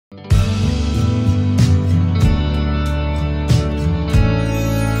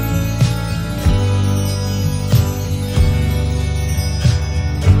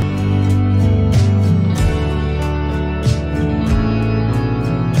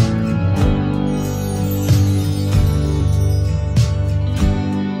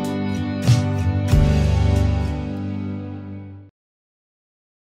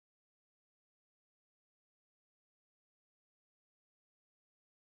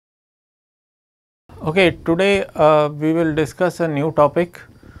Okay, today we will discuss a new topic,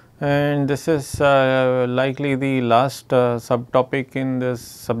 and this is likely the last subtopic in this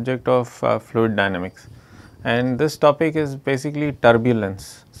subject of fluid dynamics, and this topic is basically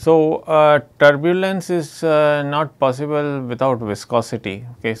turbulence. So, turbulence is not possible without viscosity.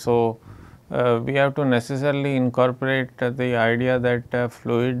 Okay, so we have to necessarily incorporate the idea that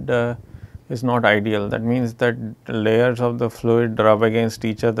fluid is not ideal. That means that layers of the fluid rub against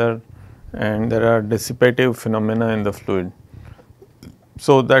each other and there are dissipative phenomena in the fluid.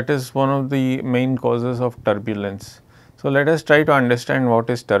 So, that is one of the main causes of turbulence. So, let us try to understand what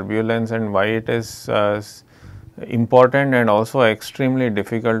is turbulence and why it is important and also extremely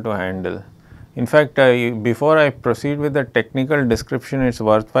difficult to handle. In fact, before I proceed with the technical description, it is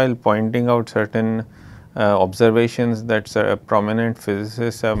worthwhile pointing out certain observations that prominent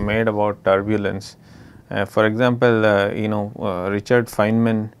physicists have made about turbulence. For example, Richard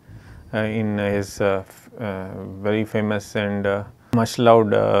Feynman in his very famous and much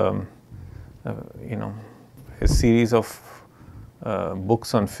loved his series of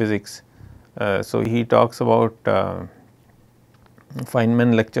books on physics. So, he talks about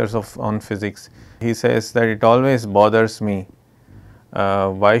Feynman lectures on physics. He says that it always bothers me,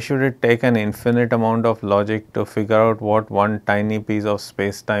 why should it take an infinite amount of logic to figure out what one tiny piece of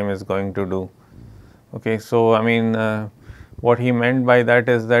space time is going to do. Okay, so, I mean what he meant by that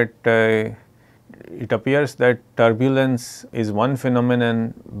is that it appears that turbulence is one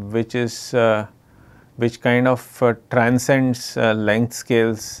phenomenon which is which kind of transcends length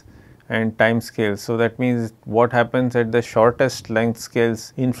scales and time scales. So, that means what happens at the shortest length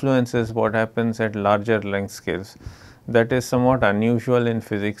scales influences what happens at larger length scales. That is somewhat unusual in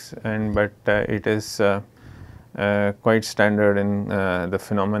physics, and but it is quite standard in the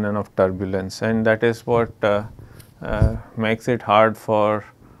phenomenon of turbulence, and that is what makes it hard for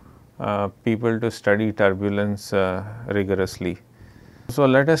people to study turbulence rigorously. So,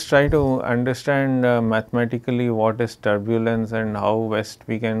 let us try to understand mathematically what is turbulence and how best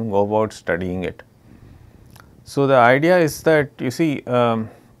we can go about studying it. So, the idea is that you see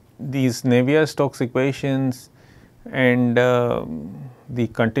these Navier-Stokes equations and the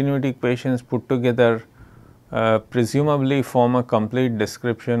continuity equations put together presumably form a complete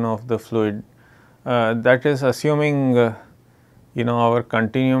description of the fluid. That is assuming our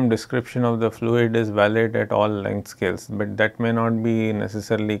continuum description of the fluid is valid at all length scales, but that may not be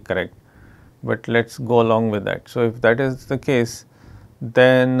necessarily correct, but let us go along with that. So, if that is the case,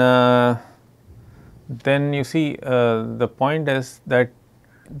 then you see the point is that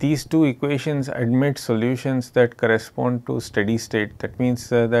these two equations admit solutions that correspond to steady state. That means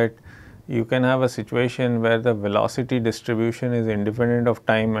that you can have a situation where the velocity distribution is independent of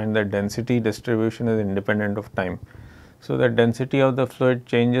time and the density distribution is independent of time. So, the density of the fluid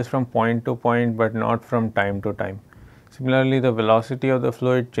changes from point to point, but not from time to time. Similarly, the velocity of the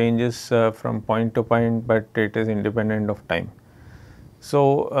fluid changes from point to point, but it is independent of time.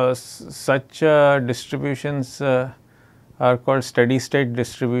 So, such distributions are called steady state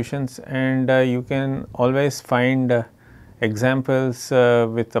distributions, and you can always find examples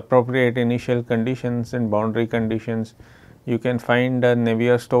with appropriate initial conditions and boundary conditions. You can find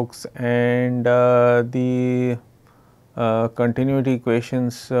Navier-Stokes and the continuity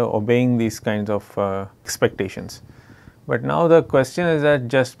equations obeying these kinds of expectations. But now the question is that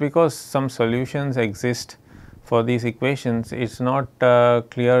just because some solutions exist for these equations, it is not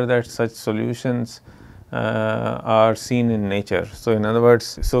clear that such solutions are seen in nature. So, in other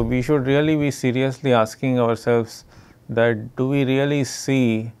words, so we should really be seriously asking ourselves that do we really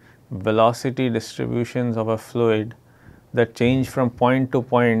see velocity distributions of a fluid that change from point to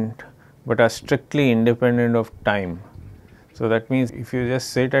point, but are strictly independent of time. So, that means if you just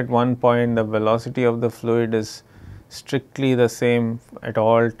sit at one point, the velocity of the fluid is strictly the same at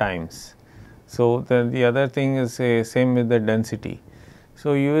all times. So, the other thing is same with the density.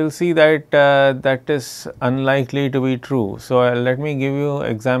 So, you will see that that is unlikely to be true. So, let me give you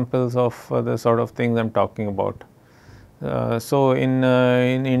examples of the sort of things I am talking about. So, in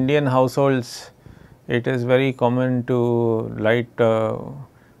Indian households, it is very common to light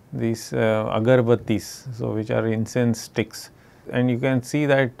these agarbattis, so which are incense sticks, and you can see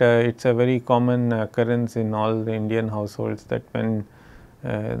that it is a very common occurrence in all the Indian households that when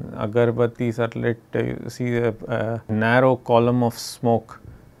agarbattis are lit, you see a narrow column of smoke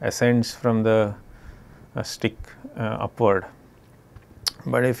ascends from the stick upward.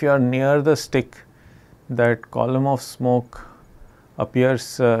 But if you are near the stick, that column of smoke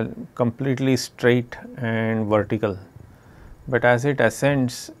appears completely straight and vertical, but as it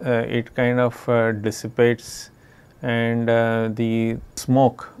ascends it kind of dissipates, and the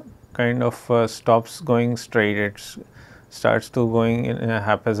smoke kind of stops going straight, it starts to going in a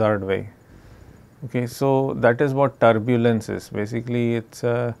haphazard way. Okay, so that is what turbulence is. Basically, it's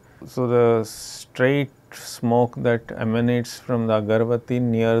so the straight smoke that emanates from the agarbatti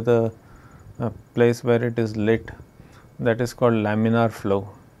near the place where it is lit, that is called laminar flow.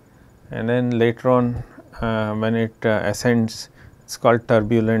 And then later on, when it ascends, it's called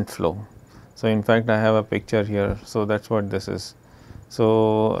turbulent flow. So in fact, I have a picture here. So that's what this is.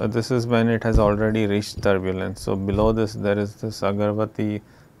 So this is when it has already reached turbulence. So below this, there is this agarbatti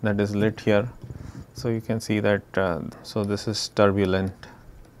that is lit here. So you can see that. So this is turbulent,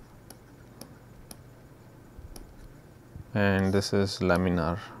 and this is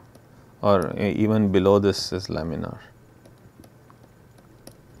laminar, or even below this is laminar.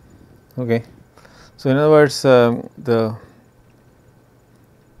 Okay. So in other words, so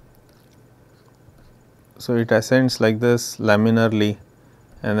it ascends like this laminarly,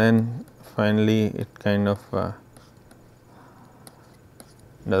 and then finally it kind of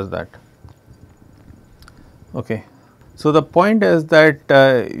does that. Okay. So the point is that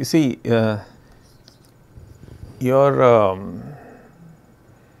you see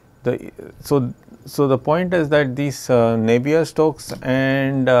so the point is that these Navier-Stokes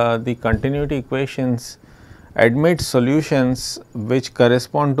and the continuity equations admit solutions which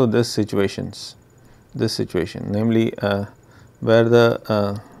correspond to this situation, namely where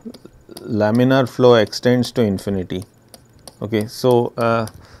the laminar flow extends to infinity. Okay. So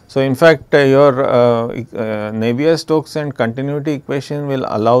in fact, your Navier-Stokes and continuity equation will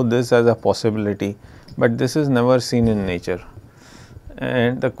allow this as a possibility, but this is never seen in nature.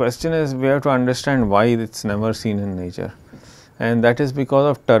 And the question is, we have to understand why it is never seen in nature, and that is because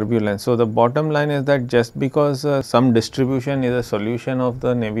of turbulence. So the bottom line is that just because some distribution is a solution of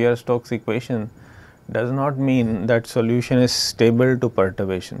the Navier-Stokes equation does not mean that solution is stable to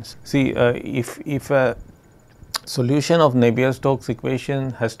perturbations. See, if a solution of Navier-Stokes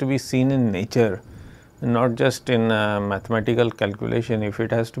equation has to be seen in nature, not just in mathematical calculation. If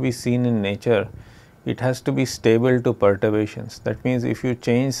it has to be seen in nature, it has to be stable to perturbations. That means, if you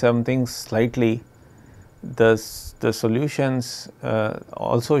change something slightly, the solutions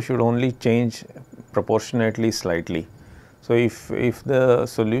also should only change proportionately slightly. So if the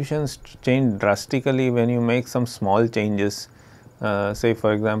solutions change drastically when you make some small changes, say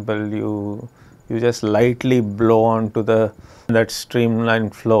for example, you just lightly blow onto that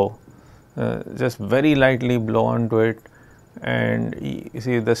streamline flow, just very lightly blow onto it, and you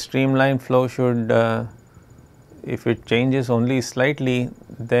see the streamline flow should, if it changes only slightly,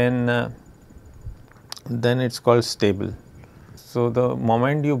 then it's called stable. So the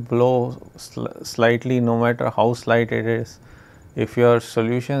moment you blow slightly, no matter how slight it is, if your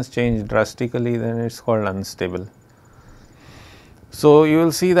solutions change drastically, then it's called unstable. So you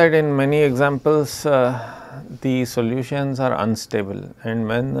will see that in many examples the solutions are unstable, and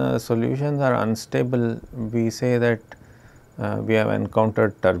when solutions are unstable, we say that we have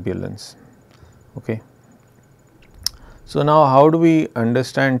encountered turbulence. Okay. So now, how do we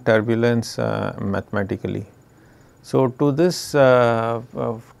understand turbulence mathematically? So to this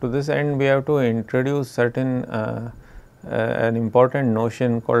end, we have to introduce certain an important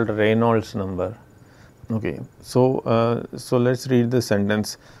notion called Reynolds number. Okay. So let us read the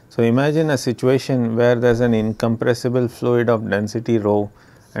sentence. So imagine a situation where there is an incompressible fluid of density rho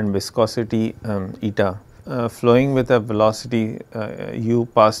and viscosity eta flowing with a velocity u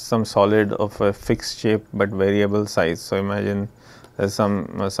past some solid of a fixed shape but variable size. So imagine there is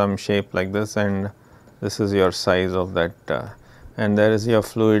some shape like this, and this is your size of that, and there is your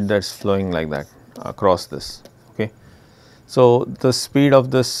fluid that is flowing like that across this. Okay. So the speed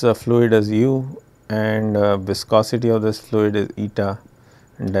of this fluid is u, and viscosity of this fluid is eta,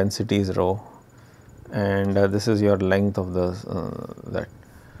 and density is rho, and this is your length of the that.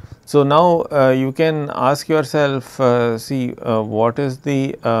 So now you can ask yourself, what is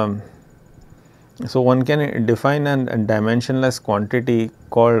the so one can define a dimensionless quantity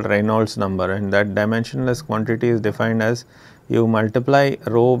called Reynolds number, and that dimensionless quantity is defined as you multiply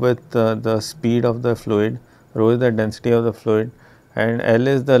rho with the speed of the fluid, rho is the density of the fluid, and L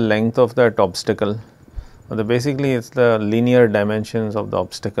is the length of that obstacle. Basically, it is the linear dimensions of the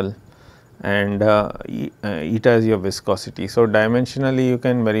obstacle, and eta is your viscosity. So dimensionally, you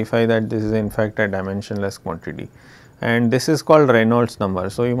can verify that this is in fact a dimensionless quantity, and this is called Reynolds number.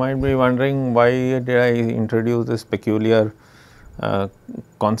 So you might be wondering, why did I introduce this peculiar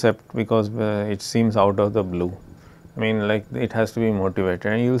concept, because it seems out of the blue. I mean, like, it has to be motivated,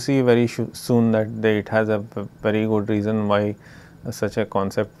 and you will see very soon that it has a very good reason why such a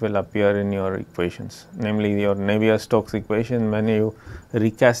concept will appear in your equations, namely your Navier-Stokes equation. When you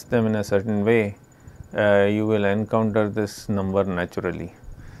recast them in a certain way, you will encounter this number naturally.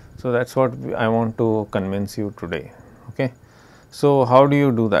 So, that is what I want to convince you today. Okay. So, how do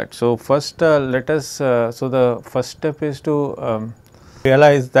you do that? So, first let us, so the first step is to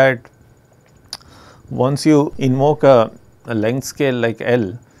realize that once you invoke a length scale like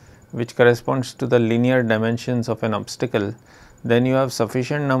L, which corresponds to the linear dimensions of an obstacle, then you have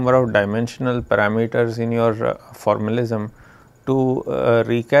sufficient number of dimensional parameters in your formalism to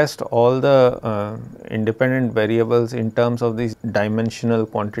recast all the independent variables in terms of these dimensional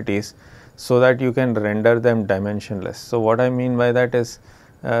quantities, so that you can render them dimensionless. So, what I mean by that is,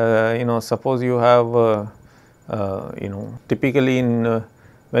 suppose you have typically in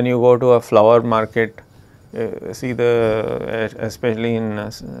when you go to a flower market, see especially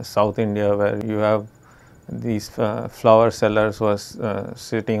in South India, where you have these flower sellers who are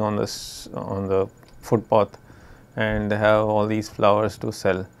sitting on the footpath, and they have all these flowers to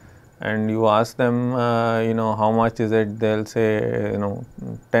sell, and you ask them how much is it, they will say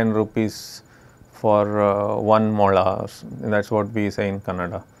 10 rupees for 1 mola, that is what we say in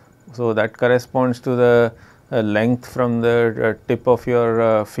Kannada. So, that corresponds to the length from the tip of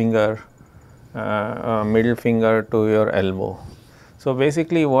your finger, middle finger to your elbow. So,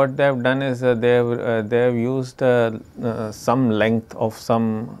 basically what they have done is they have used some length of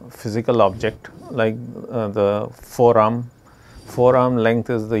some physical object, like the forearm length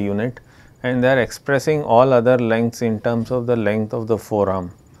is the unit, and they are expressing all other lengths in terms of the length of the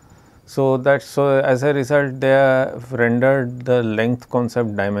forearm. So, as a result they have rendered the length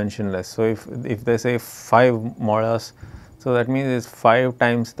concept dimensionless. So, if they say 5 molas, so that means it is 5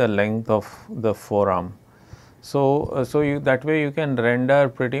 times the length of the forearm. So, that way you can render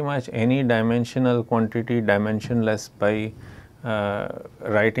pretty much any dimensional quantity dimensionless by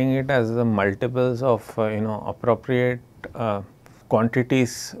writing it as the multiples of appropriate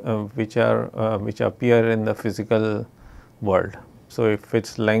quantities which appear in the physical world. So, if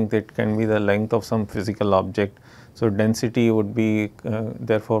its length, it can be the length of some physical object. So, density would be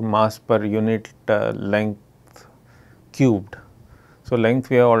therefore mass per unit length cubed. So, length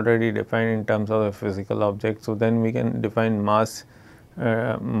we have already defined in terms of a physical object. So, then we can define mass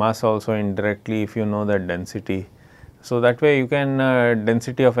also indirectly if you know that density. So, that way you can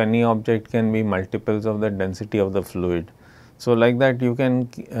density of any object can be multiples of the density of the fluid. So, like that you can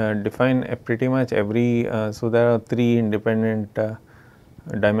define pretty much every, so there are 3 independent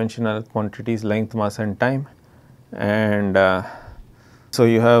dimensional quantities: length, mass and time, and so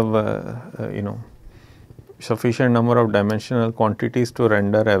you have sufficient number of dimensional quantities to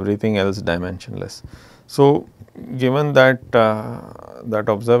render everything else dimensionless. So, given that that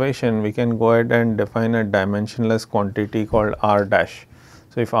observation, we can go ahead and define a dimensionless quantity called r dash.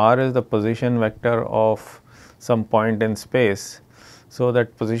 So, if r is the position vector of some point in space, so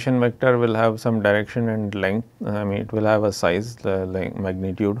that position vector will have some direction and length, I mean it will have a size, the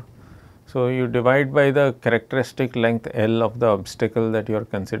magnitude. So, you divide by the characteristic length L of the obstacle that you are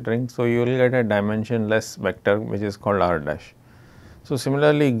considering. So, you will get a dimensionless vector which is called r dash. So,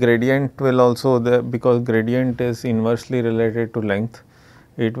 similarly gradient will also, because gradient is inversely related to length,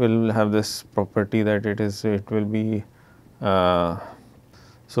 it will have this property that it will be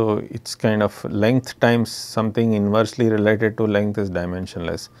so it's kind of length times something inversely related to length is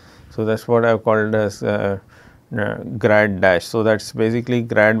dimensionless. So, that is what I have called as grad dash. So, that is basically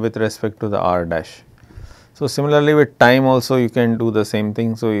grad with respect to the r dash. So, similarly with time also you can do the same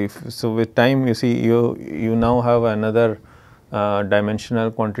thing. So, with time you see you now have another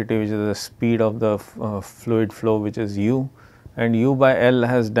dimensional quantity which is the speed of the fluid flow, which is u, and u by L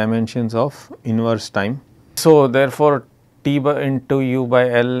has dimensions of inverse time. So, therefore, T into u by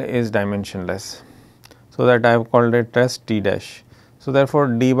L is dimensionless. So, that I have called it as T dash. So, therefore,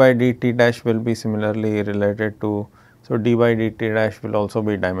 d by dt dash will be similarly related to, so d by dt dash will also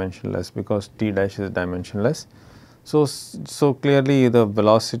be dimensionless because T dash is dimensionless. So clearly the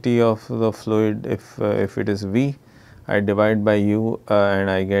velocity of the fluid, if it is v, I divide by u and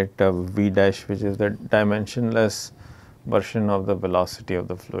I get v dash, which is the dimensionless version of the velocity of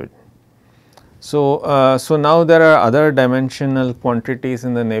the fluid. So, so now there are other dimensional quantities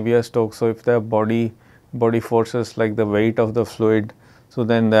in the Navier-Stokes. So, if there are body forces like the weight of the fluid, so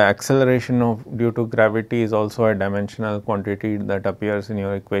then the acceleration due to gravity is also a dimensional quantity that appears in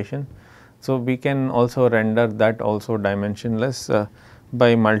your equation. So, we can also render that also dimensionless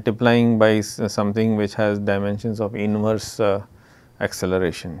by multiplying by something which has dimensions of inverse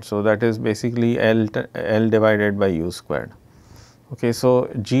acceleration. So, that is basically L divided by u squared. Okay, so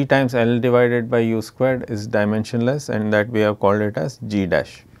G times L divided by U squared is dimensionless, and that we have called it as G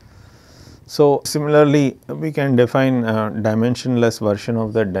dash. So, similarly we can define a dimensionless version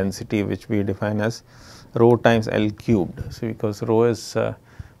of the density, which we define as rho times L cubed. So, because rho is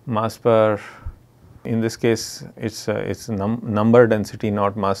mass per, in this case it's number density,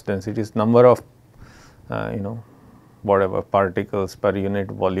 not mass density, it's number of whatever particles per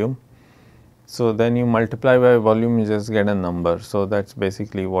unit volume. So, then you multiply by volume, you just get a number. So, that is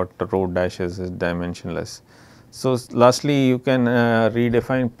basically what rho dash is dimensionless. So, lastly you can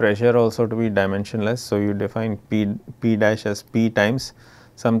redefine pressure also to be dimensionless. So, you define P dash as P times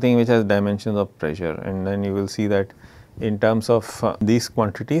something which has dimensions of pressure, and then you will see that in terms of these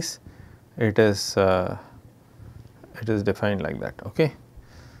quantities it is defined like that. Okay.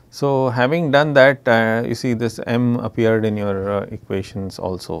 So, having done that, you see this M appeared in your equations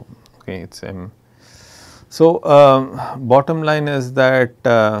also. Okay, it is M. So, bottom line is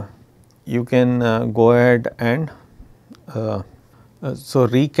that you can go ahead and so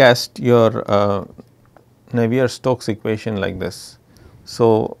recast your Navier-Stokes equation like this.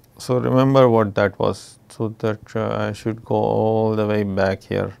 So, remember what that was. So, that I should go all the way back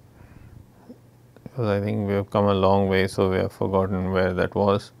here, because I think we have come a long way. So, we have forgotten where that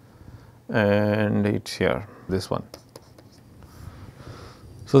was, and it is here, this one.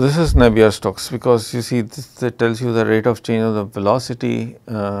 So, this is Navier-Stokes, because you see this tells you the rate of change of the velocity,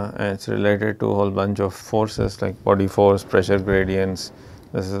 and it is related to a whole bunch of forces like body force, pressure gradients.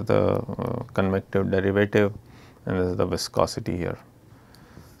 This is the convective derivative, and this is the viscosity here.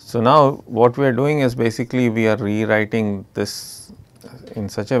 So, now what we are doing is basically we are rewriting this in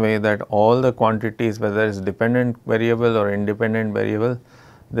such a way that all the quantities, whether it is dependent variable or independent variable,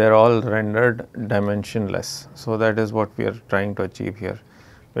 they are all rendered dimensionless. So, that is what we are trying to achieve here.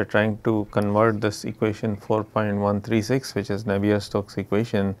 We are trying to convert this equation 4.136, which is Navier-Stokes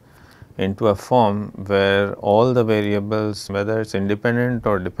equation, into a form where all the variables, whether it is independent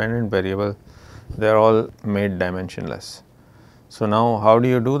or dependent variable, they are all made dimensionless. So, now how do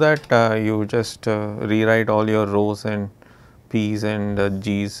you do that? You just rewrite all your rhos and p's and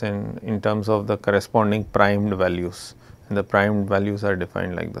g's and in terms of the corresponding primed values, and the primed values are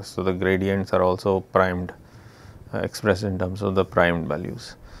defined like this. So, the gradients are also primed, expressed in terms of the primed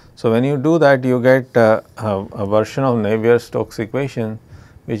values. So, when you do that, you get a version of Navier-Stokes equation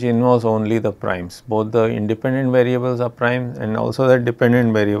which involves only the primes. Both the independent variables are prime and also the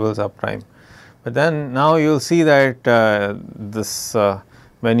dependent variables are prime. But then now you will see that this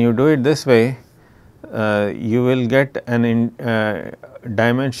when you do it this way, you will get an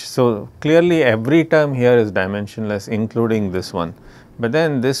dimension. So, clearly every term here is dimensionless, including this one, but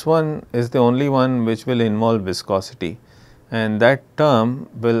then this one is the only one which will involve viscosity, and that term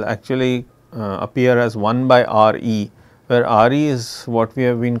will actually appear as 1 by Re, where Re is what we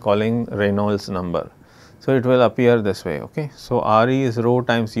have been calling Reynolds number. So, it will appear this way. Okay. So, Re is rho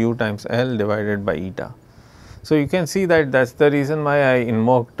times U times L divided by eta. So, you can see that that is the reason why I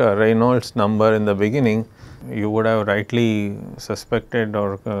invoked Reynolds number in the beginning. You would have rightly suspected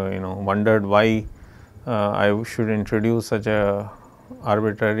or wondered why I should introduce such a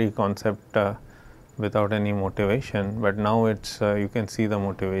arbitrary concept without any motivation, but now it is you can see the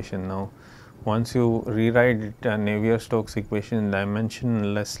motivation now. Once you rewrite Navier-Stokes equation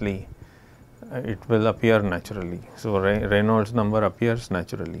dimensionlessly, it will appear naturally. So, Reynolds number appears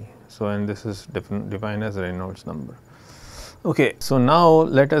naturally. So, and this is defined as Reynolds number. Okay. So, now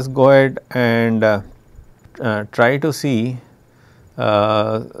let us go ahead and try to see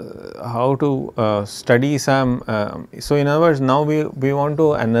how to study some. So, in other words, now we want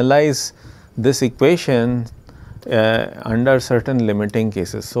to analyze this equation under certain limiting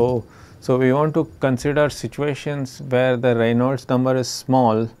cases. So, we want to consider situations where the Reynolds number is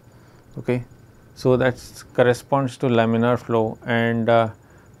small. Okay. So, that corresponds to laminar flow, and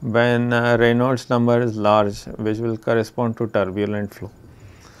when Reynolds number is large, which will correspond to turbulent flow.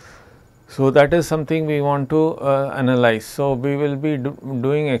 So, that is something we want to analyze. So, we will be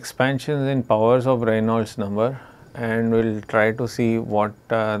doing expansions in powers of Reynolds number, and we will try to see what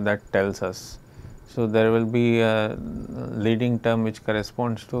that tells us. So, there will be a leading term which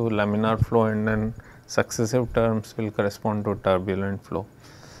corresponds to laminar flow, and then successive terms will correspond to turbulent flow.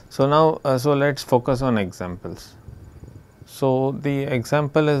 So, now so let us focus on examples. So, the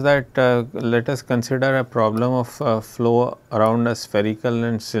example is that let us consider a problem of flow around a spherical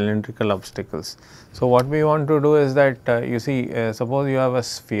and cylindrical obstacles. So, what we want to do is that you see suppose you have a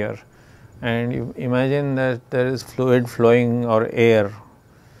sphere and you imagine that there is fluid flowing or air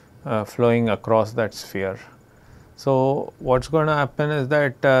flowing across that sphere. So, what is going to happen is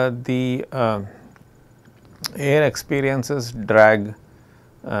that air experiences drag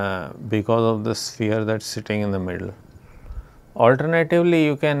because of the sphere that is sitting in the middle. Alternatively,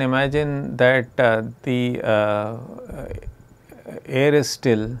 you can imagine that the air is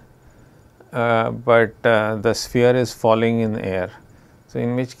still, but the sphere is falling in air. So,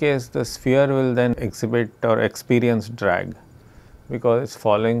 in which case the sphere will then exhibit or experience drag, because it is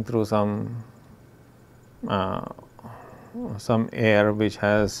falling through some air which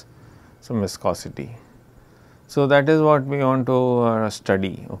has some viscosity. So, that is what we want to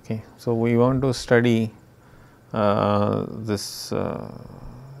study. Okay. So, we want to study this. So,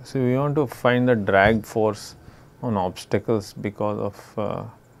 we want to find the drag force on obstacles because of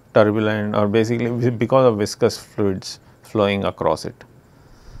turbulent, or basically because of viscous fluids flowing across it.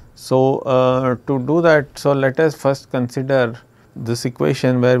 So, to do that, so let us first consider this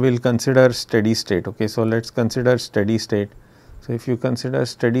equation where we will consider steady state. Okay. So, let us consider steady state. So, if you consider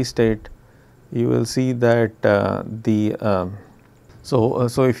steady state, you will see that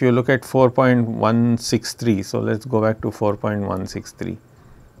so if you look at 4.163, so let us go back to 4.163.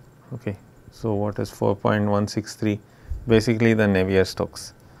 Okay. So, what is 4.163? Basically the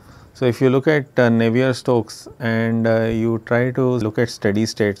Navier-Stokes. So, if you look at Navier-Stokes and you try to look at steady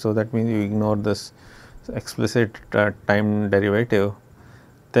state, so that means you ignore this explicit time derivative,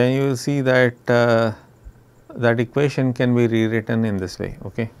 then you will see that that equation can be rewritten in this way.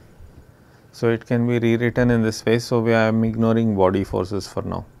 Okay. So, it can be rewritten in this way. So, I am ignoring body forces for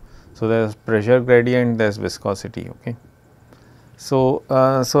now. So, there is pressure gradient, there is viscosity. Okay. So,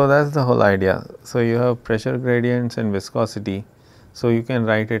 so that is the whole idea. So, you have pressure gradients and viscosity. So, you can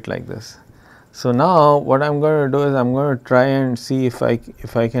write it like this. So, now what I am going to do is I am going to try and see if I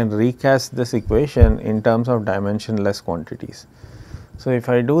can recast this equation in terms of dimensionless quantities. So, if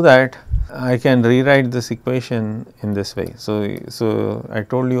I do that, I can rewrite this equation in this way. So, I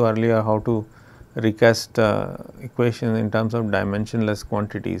told you earlier how to recast equation in terms of dimensionless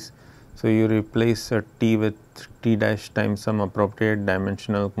quantities. So, you replace t with t dash times some appropriate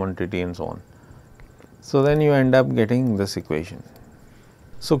dimensional quantity and so on. So, then you end up getting this equation.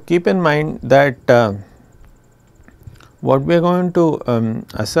 So, keep in mind that what we are going to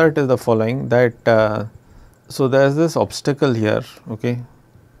assert is the following, that so there is this obstacle here, okay,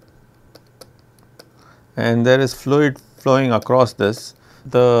 and there is fluid flowing across this.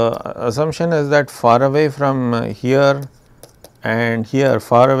 The assumption is that far away from here and here,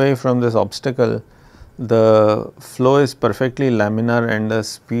 far away from this obstacle, the flow is perfectly laminar and the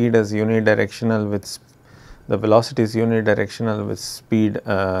speed is unidirectional with the velocity is unidirectional with speed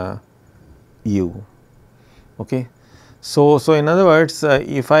u. Okay. So, in other words,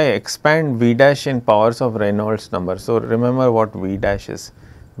 if I expand V dash in powers of Reynolds number, so remember what V dash is.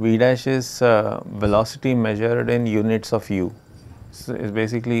 V dash is velocity measured in units of u. So, it is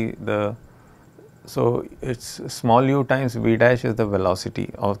basically the, so it is small u times V dash is the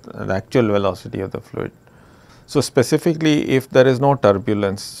velocity of the actual velocity of the fluid. So, specifically if there is no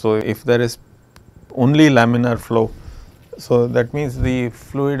turbulence, so if there is only laminar flow, so that means the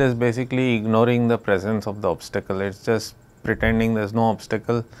fluid is basically ignoring the presence of the obstacle, it is just pretending there is no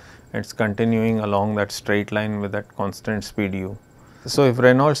obstacle, it is continuing along that straight line with that constant speed u. So, if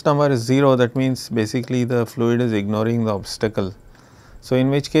Reynolds number is 0, that means basically the fluid is ignoring the obstacle. So,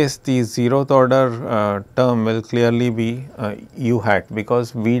 in which case the 0th order term will clearly be u hat,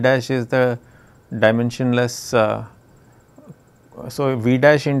 because V dash is the dimensionless. So, V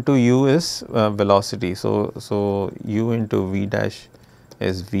dash into u is velocity. So, u into V dash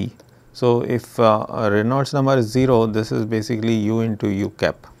is V. So, if Reynolds number is 0, this is basically u into u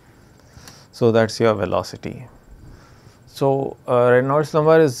cap. So, that is your velocity. So, Reynolds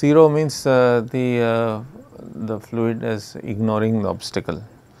number is 0 means the fluid is ignoring the obstacle.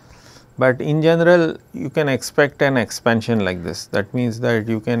 But in general, you can expect an expansion like this. That means that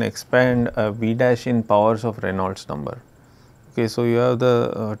you can expand V dash in powers of Reynolds number. Okay, so, you have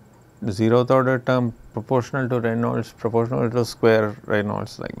the 0th order term proportional to Reynolds, proportional to square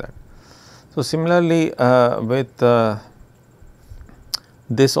Reynolds, like that. So, similarly with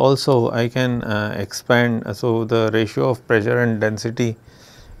this also I can expand. So, the ratio of pressure and density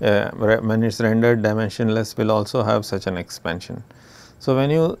when it is rendered dimensionless will also have such an expansion. So, when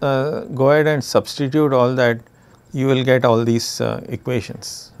you go ahead and substitute all that, you will get all these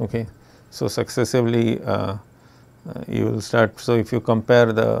equations. Okay. So, successively you will start. So, if you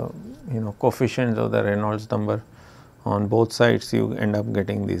compare the coefficients of the Reynolds number on both sides, you end up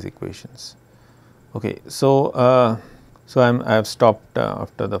getting these equations. Okay. So, I have stopped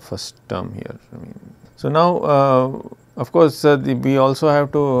after the first term here. So, now of course, we also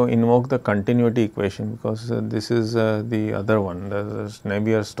have to invoke the continuity equation, because this is the other one, the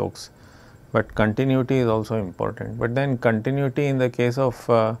Navier-Stokes but continuity is also important. But then continuity in the case of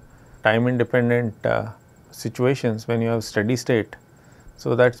time independent situations when you have steady state.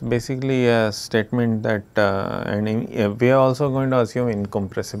 So, that is basically a statement that we are also going to assume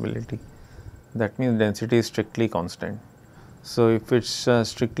incompressibility. That means density is strictly constant. So, if it is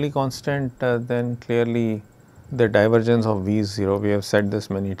strictly constant, then clearly the divergence of V is 0. We have said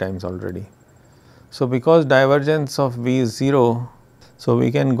this many times already. So, because divergence of V is 0, so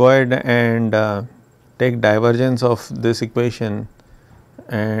we can go ahead and take divergence of this equation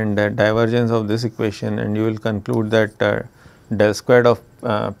and divergence of this equation, and you will conclude that del squared of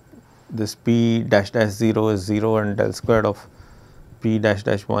this p dash dash 0 is 0 and del squared of p dash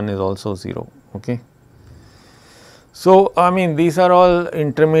dash 1 is also 0. Okay. So, I mean these are all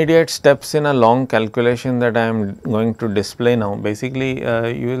intermediate steps in a long calculation that I am going to display now. Basically,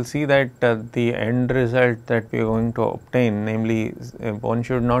 you will see that the end result that we are going to obtain, namely one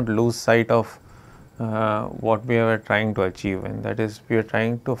should not lose sight of what we are trying to achieve, and that is we are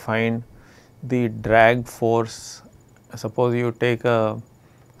trying to find the drag force. Suppose you take a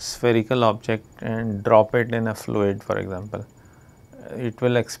spherical object and drop it in a fluid, for example, it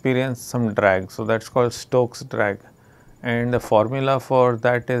will experience some drag. So, that is called Stokes drag, and the formula for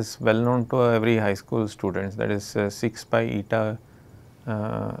that is well known to every high school students, that is 6 pi eta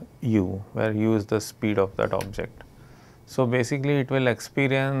u, where u is the speed of that object. So, basically it will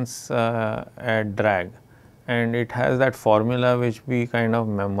experience a drag, and it has that formula which we kind of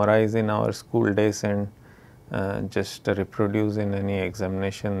memorize in our school days and just reproduce in any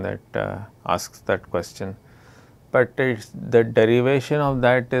examination that asks that question. But the derivation of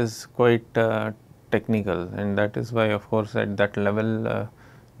that is quite technical, and that is why of course at that level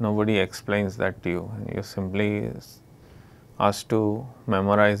nobody explains that to you. You simply asked to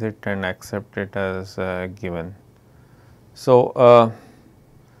memorize it and accept it as given. So,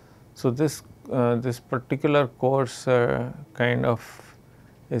 this particular course kind of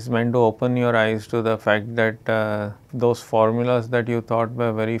is meant to open your eyes to the fact that those formulas that you thought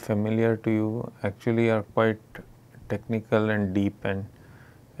were very familiar to you actually are quite technical and deep, and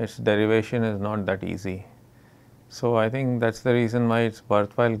its derivation is not that easy. So, I think that is the reason why it is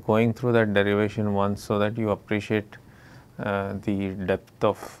worthwhile going through that derivation once, so that you appreciate the depth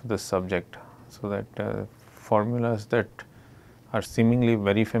of the subject, so that formulas that are seemingly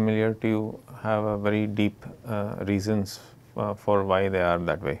very familiar to you have a very deep reasons for why they are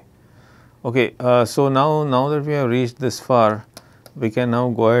that way. Okay, so now that we have reached this far, we can now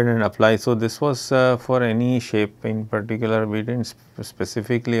go ahead and apply. So, this was for any shape in particular. We did not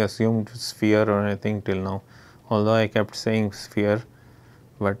specifically assume sphere or anything till now, although I kept saying sphere,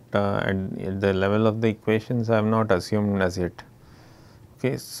 but at the level of the equations I have not assumed as yet.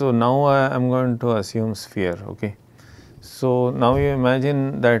 Okay, so now I am going to assume sphere. Okay. So, now you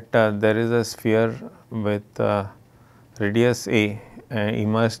imagine that there is a sphere with radius a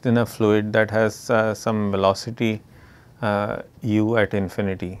immersed in a fluid that has some velocity u at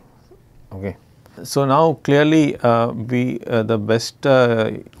infinity. Okay. So, now clearly the best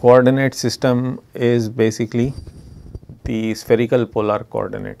coordinate system is basically the spherical polar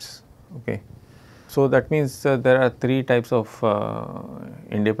coordinates. Okay. So, that means there are three types of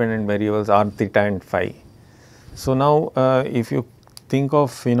independent variables, r, theta and phi. So, now if you think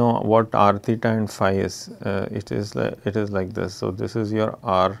of what r, theta and phi is, it is like this. So, this is your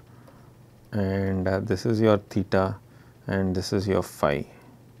r and this is your theta and this is your phi.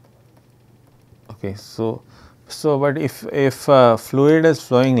 Okay. So, but if fluid is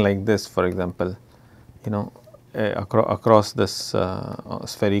flowing like this, for example, across this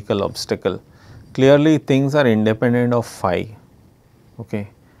spherical obstacle, clearly things are independent of phi. Okay.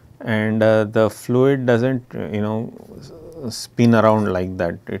 And the fluid does not spin around like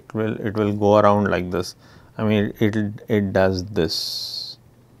that, it will go around like this. I mean it does this,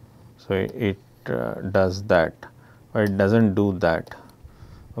 so it does that, but it does not do that.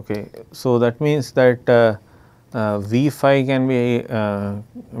 Okay. So, that means that V phi can be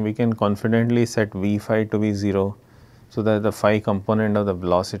we can confidently set V phi to be 0, so that the phi component of the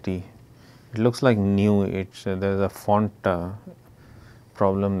velocity, it looks like nu, there is a font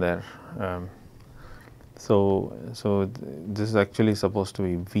problem there. So, this is actually supposed to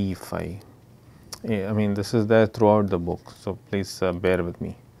be V phi. I mean this is there throughout the book, so please bear with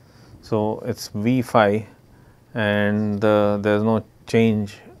me. So, it is V phi and there is no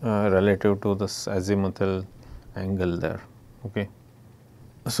change relative to this azimuthal angle there. Okay.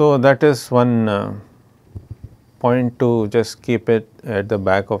 So, that is one point to just keep it at the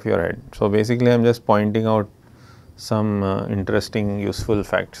back of your head. So, basically I am just pointing out some interesting useful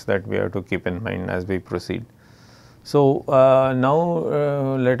facts that we have to keep in mind as we proceed. So,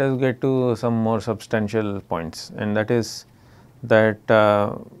 now let us get to some more substantial points, and that is that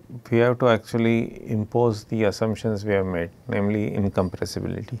we have to actually impose the assumptions we have made, namely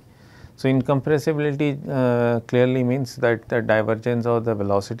incompressibility. So, incompressibility clearly means that the divergence of the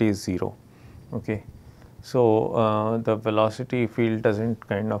velocity is 0. Okay. So, the velocity field does not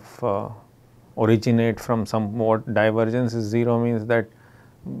kind of originate from some, what divergence is 0 means that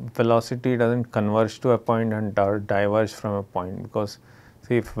velocity does not converge to a point and diverge from a point, because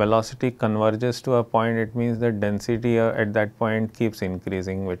see, if velocity converges to a point, it means that density at that point keeps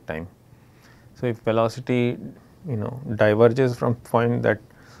increasing with time. So, if velocity diverges from point, that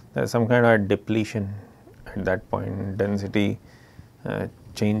there is some kind of a depletion at that point, density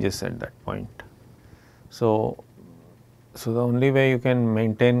changes at that point. So, the only way you can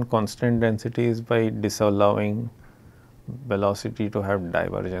maintain constant density is by disallowing velocity to have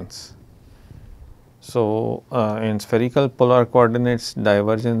divergence. So, in spherical polar coordinates,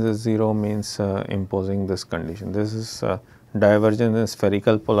 divergence is 0 means imposing this condition. This is divergence in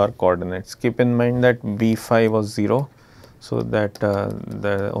spherical polar coordinates. Keep in mind that V phi was 0. So, that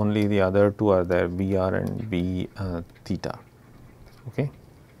only the other two are there, Vr and V theta. Okay.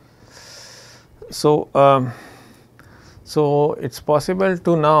 So, it is possible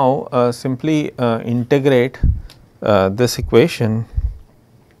to now simply integrate this equation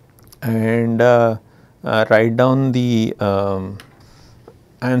and write down the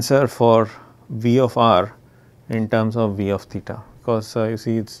answer for V of r in terms of V of theta, because you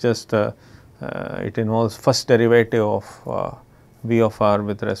see it is just it involves first derivative of V of r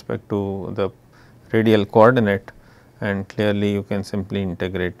with respect to the radial coordinate, and clearly you can simply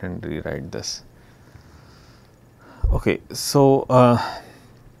integrate and rewrite this. Okay. So,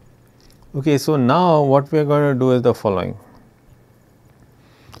 so now what we are going to do is the following.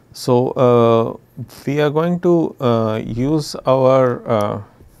 So, we are going to use our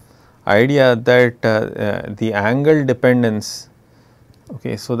idea that the angle dependence,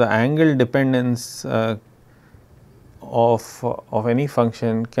 okay, so the angle dependence of any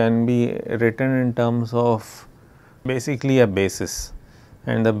function can be written in terms of basically a basis,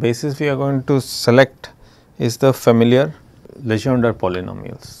 and the basis we are going to select is the familiar Legendre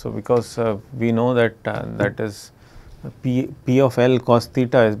polynomials. So, because we know that that is P of L cos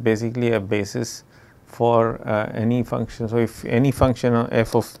theta is basically a basis for any function. So, if any function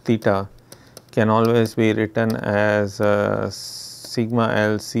f of theta can always be written as sigma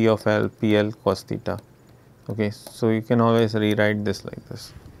L C of L P L cos theta. Okay. So, you can always rewrite this like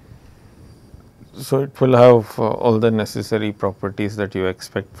this. So, it will have all the necessary properties that you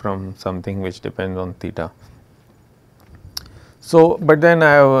expect from something which depends on theta. So, but then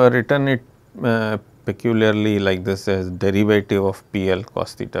I have written it peculiarly like this as derivative of PL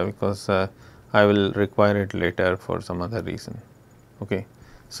cos theta, because I will require it later for some other reason. Okay.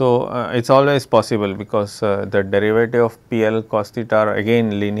 So, it is always possible, because the derivative of PL cos theta are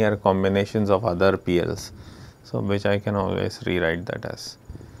again linear combinations of other PLs. So, which I can always rewrite that as.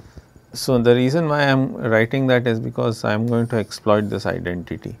 So, the reason why I am writing that is because I am going to exploit this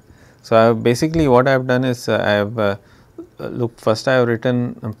identity. So, I have basically what I have done is I have look, first I have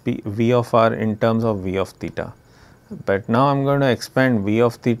written V of r in terms of V of theta, but now I am going to expand V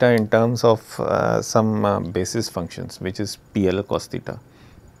of theta in terms of some basis functions, which is PL cos theta.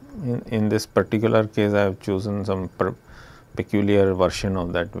 In this particular case, I have chosen some peculiar version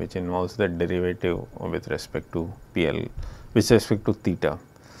of that, which involves the derivative with respect to PL, with respect to theta.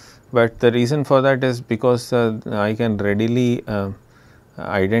 But the reason for that is because I can readily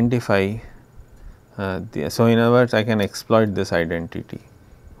identify so in other words, I can exploit this identity.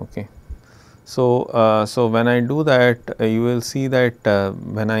 Okay. So, so when I do that, you will see that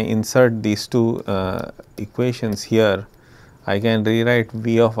when I insert these two equations here, I can rewrite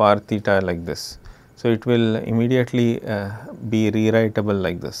V of r theta like this. So, it will immediately be rewritable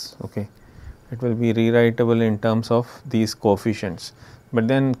like this. Okay. It will be rewritable in terms of these coefficients, but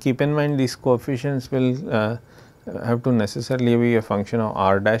then keep in mind these coefficients will have to necessarily be a function of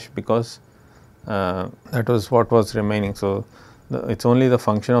r dash, because that was what was remaining. So, it is only the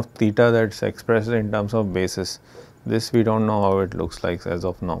function of theta that is expressed in terms of basis. This we do not know how it looks like as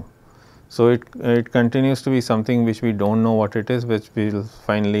of now. So, it continues to be something which we do not know what it is, which we will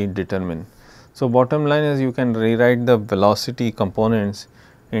finally determine. So, bottom line is you can rewrite the velocity components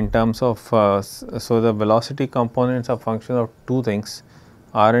in terms of so the velocity components are function of two things,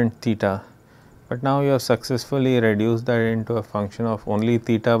 r and theta. But now you have successfully reduced that into a function of only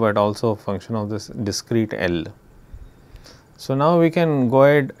theta, but also a function of this discrete L. So, now we can go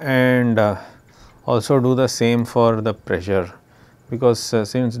ahead and also do the same for the pressure, because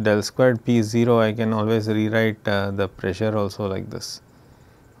since del squared P is 0, I can always rewrite the pressure also like this.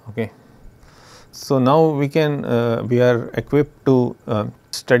 Okay. So, now we can we are equipped to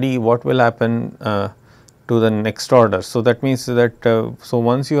study what will happen to the next order. So, that means that so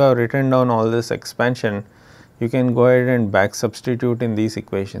once you have written down all this expansion, you can go ahead and back substitute in these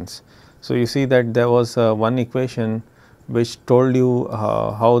equations. So, you see that there was one equation which told you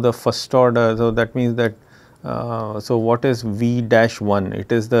how the first order. So, that means that so what is V dash 1?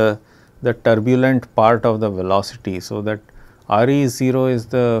 It is the turbulent part of the velocity. So, that RE 0 is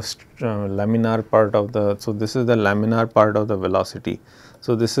the laminar part of the. So, this is the laminar part of the velocity.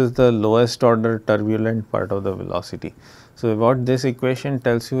 So, this is the lowest order turbulent part of the velocity. So, what this equation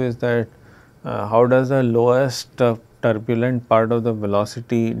tells you is that how does the lowest turbulent part of the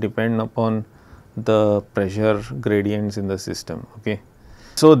velocity depend upon the pressure gradients in the system. Okay.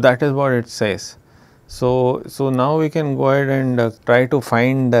 So, that is what it says. So, now we can go ahead and try to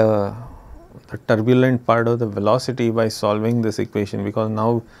find the turbulent part of the velocity by solving this equation, because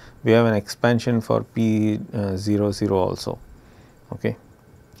now we have an expansion for P 0 0 also. Okay.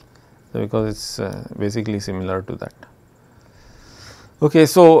 So, because it is basically similar to that. Okay,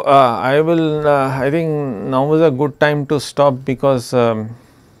 so I will I think now is a good time to stop, because the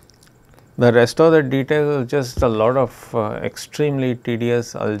rest of the details is just a lot of extremely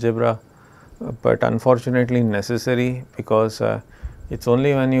tedious algebra, but unfortunately necessary, because it is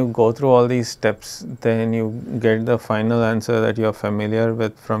only when you go through all these steps then you get the final answer that you are familiar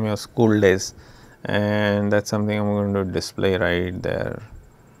with from your school days, and that is something I am going to display right there.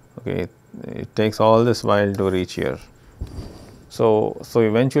 Okay, it takes all this while to reach here. So,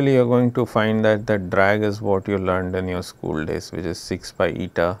 eventually you are going to find that the drag is what you learned in your school days, which is 6 pi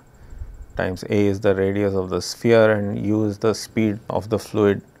eta times A is the radius of the sphere and U is the speed of the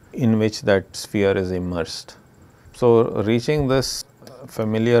fluid in which that sphere is immersed. So, reaching this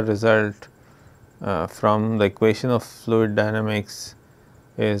familiar result from the equation of fluid dynamics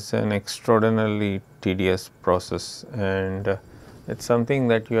is an extraordinarily tedious process, and it is something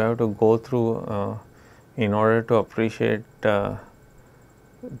that you have to go through in order to appreciate the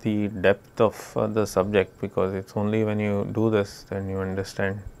depth of the subject, because it is only when you do this then you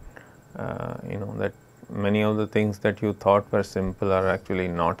understand you know that many of the things that you thought were simple are actually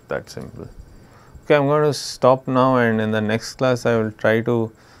not that simple. Okay, I am going to stop now, and in the next class I will try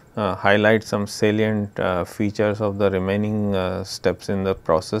to highlight some salient features of the remaining steps in the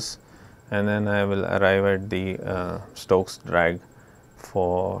process, and then I will arrive at the Stokes drag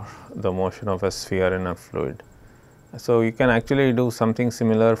for the motion of a sphere in a fluid. So, you can actually do something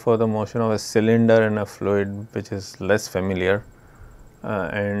similar for the motion of a cylinder in a fluid, which is less familiar,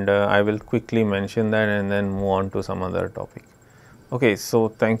 and I will quickly mention that and then move on to some other topic. Okay, so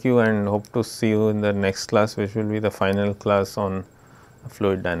thank you, and hope to see you in the next class, which will be the final class on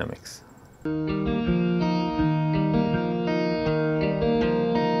fluid dynamics.